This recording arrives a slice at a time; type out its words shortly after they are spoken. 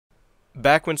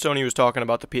Back when Sony was talking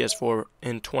about the PS4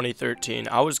 in 2013,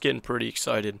 I was getting pretty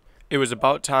excited. It was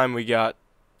about time we got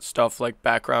stuff like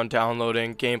background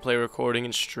downloading, gameplay recording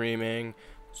and streaming,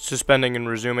 suspending and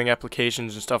resuming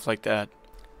applications and stuff like that.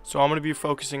 So I'm going to be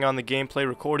focusing on the gameplay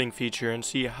recording feature and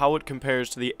see how it compares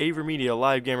to the AverMedia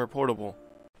Live Gamer Portable.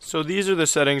 So these are the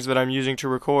settings that I'm using to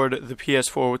record the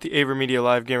PS4 with the AverMedia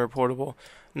Live Gamer Portable.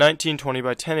 1920 by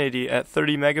 1080 at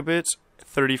 30 megabits,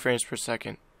 30 frames per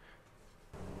second.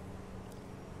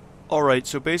 Alright,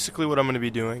 so basically what I'm going to be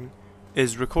doing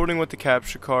is recording with the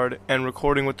capture card and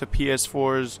recording with the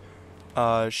PS4's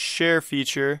share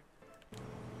feature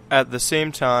at the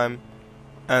same time,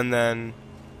 and then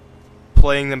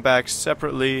playing them back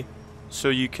separately so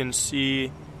you can see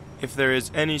if there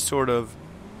is any sort of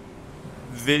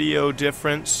video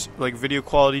difference, like video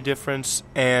quality difference,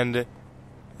 and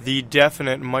the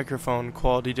definite microphone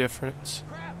quality difference.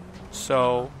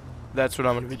 So that's what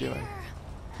I'm going to be doing.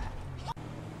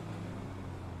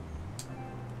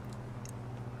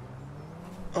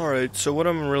 Alright, so what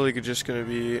I'm really just going to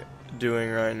be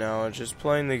doing right now is just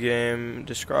playing the game,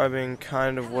 describing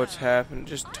kind of what's happened,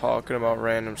 just talking about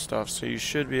random stuff, so you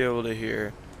should be able to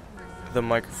hear the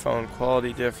microphone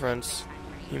quality difference.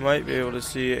 You might be able to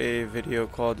see a video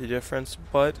quality difference,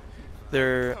 but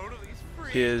there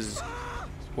is...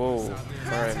 Whoa,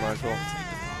 alright Michael.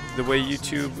 The way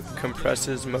YouTube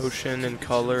compresses motion and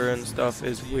color and stuff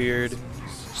is weird,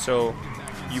 so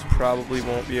you probably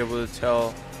won't be able to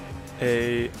tell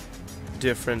a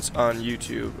difference on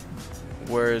YouTube,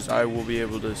 whereas I will be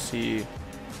able to see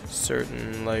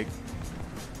certain like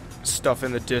stuff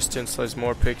in the distance that's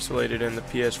more pixelated in the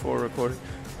PS4 recording.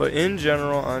 But in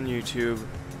general on YouTube,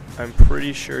 I'm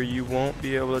pretty sure you won't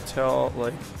be able to tell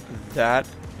like that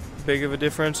big of a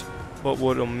difference, but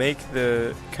what'll make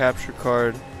the capture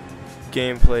card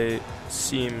gameplay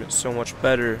seem so much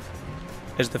better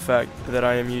is the fact that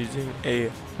I am using a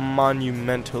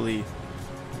monumentally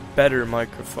better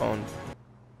microphone.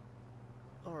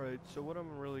 Alright, so what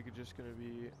I'm really just going to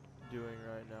be doing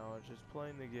right now is just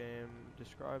playing the game,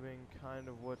 describing kind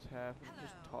of what's happened,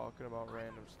 just talking about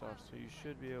random stuff, so you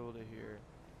should be able to hear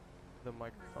the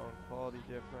microphone quality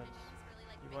difference.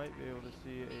 You might be able to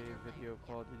see a video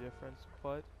quality difference,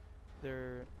 but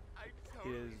there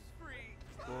is...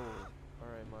 Whoa,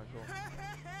 alright Michael.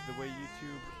 The way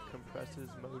YouTube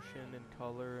compresses motion and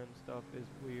color and stuff is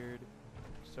weird,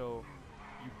 so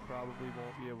you probably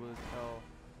won't be able to tell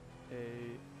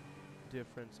a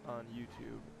difference on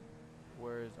YouTube,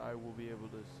 whereas I will be able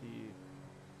to see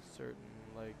certain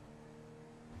like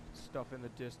stuff in the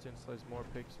distance that's more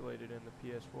pixelated in the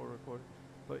PS4 recording.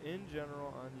 But in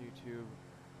general on YouTube,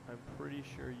 I'm pretty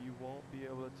sure you won't be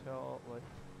able to tell like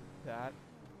that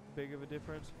big of a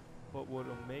difference, but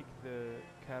what'll make the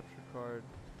capture card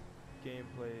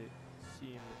gameplay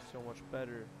seem so much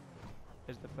better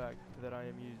is the fact that I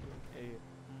am using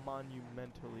a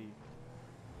monumentally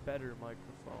better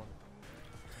microphone.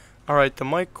 Alright, the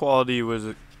mic quality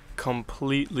was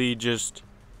completely just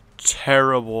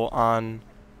terrible on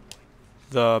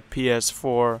the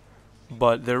PS4,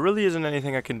 but there really isn't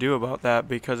anything I can do about that,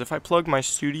 because if I plug my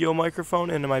studio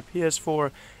microphone into my PS4,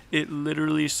 it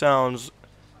literally sounds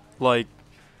like...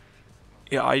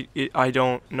 I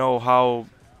don't know how...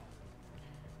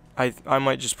 I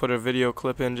might just put a video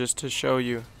clip in just to show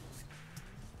you.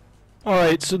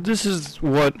 Alright, so this is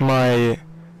what my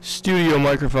studio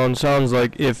microphone sounds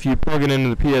like if you plug it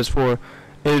into the PS4.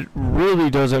 It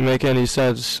really doesn't make any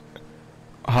sense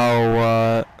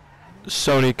how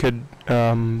Sony could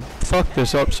fuck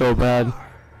this up so bad.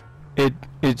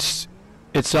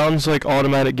 It sounds like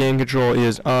automatic gain control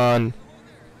is on,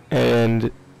 and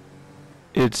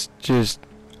it's just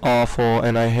awful,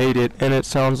 and I hate it, and it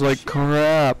sounds like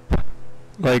crap.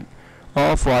 Like,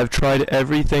 awful. I've tried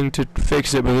everything to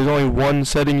fix it, but there's only one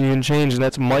setting you can change, and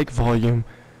that's mic volume.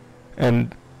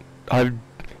 And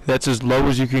that's as low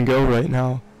as you can go right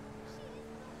now.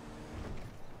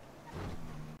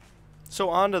 So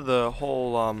on to the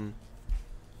whole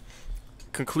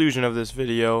conclusion of this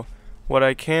video. What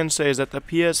I can say is that the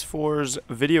PS4's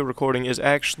video recording is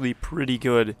actually pretty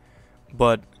good,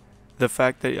 but the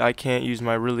fact that I can't use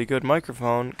my really good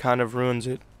microphone kind of ruins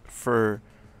it for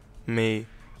me.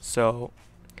 So,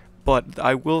 but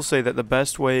I will say that the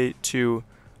best way to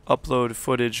upload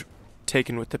footage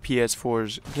taken with the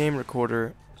PS4's game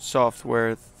recorder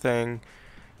software thing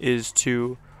is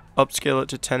to upscale it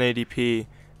to 1080p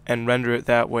and render it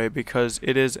that way, because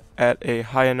it is at a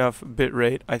high enough bit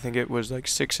rate, I think it was like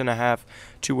 6.5,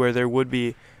 to where there would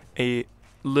be a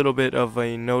little bit of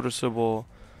a noticeable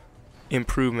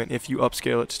improvement if you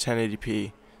upscale it to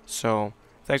 1080p. So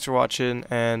thanks for watching,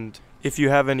 and if you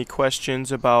have any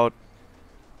questions about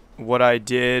what I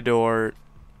did, or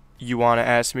you want to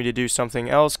ask me to do something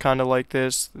else kind of like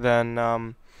this, then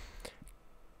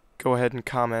go ahead and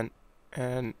comment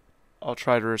and I'll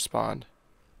try to respond.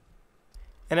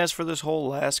 And as for this whole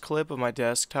last clip of my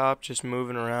desktop just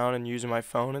moving around and using my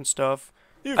phone and stuff,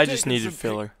 I just needed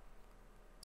filler.